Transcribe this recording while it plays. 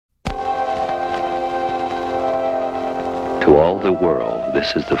To all the world,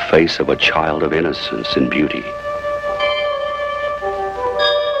 this is the face of a child of innocence and beauty.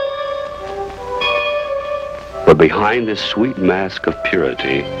 But behind this sweet mask of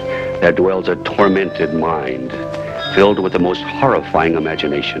purity, there dwells a tormented mind, filled with the most horrifying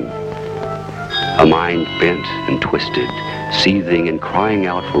imagination. A mind bent and twisted, seething and crying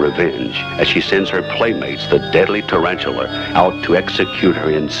out for revenge as she sends her playmates, the deadly Tarantula, out to execute her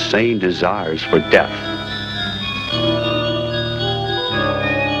insane desires for death.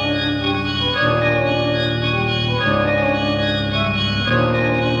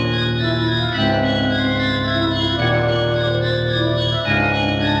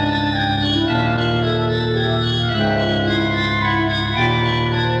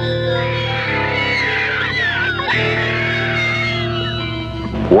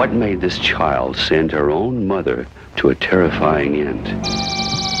 What made this child send her own mother to a terrifying end?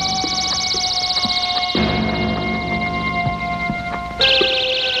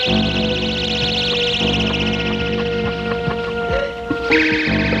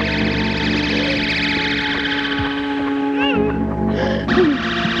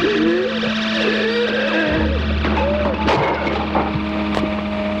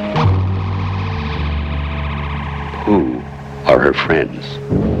 Who are her friends?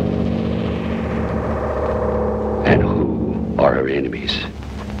 And who are her enemies?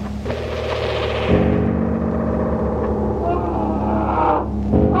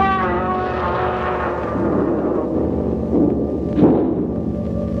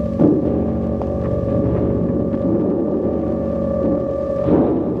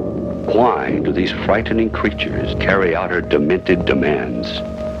 Why do these frightening creatures carry out her demented demands?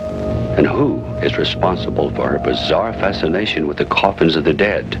 And who is responsible for her bizarre fascination with the coffins of the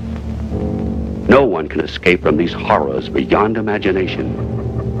dead? No one can escape from these horrors beyond imagination.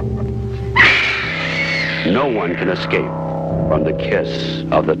 No one can escape from the kiss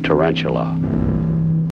of the tarantula.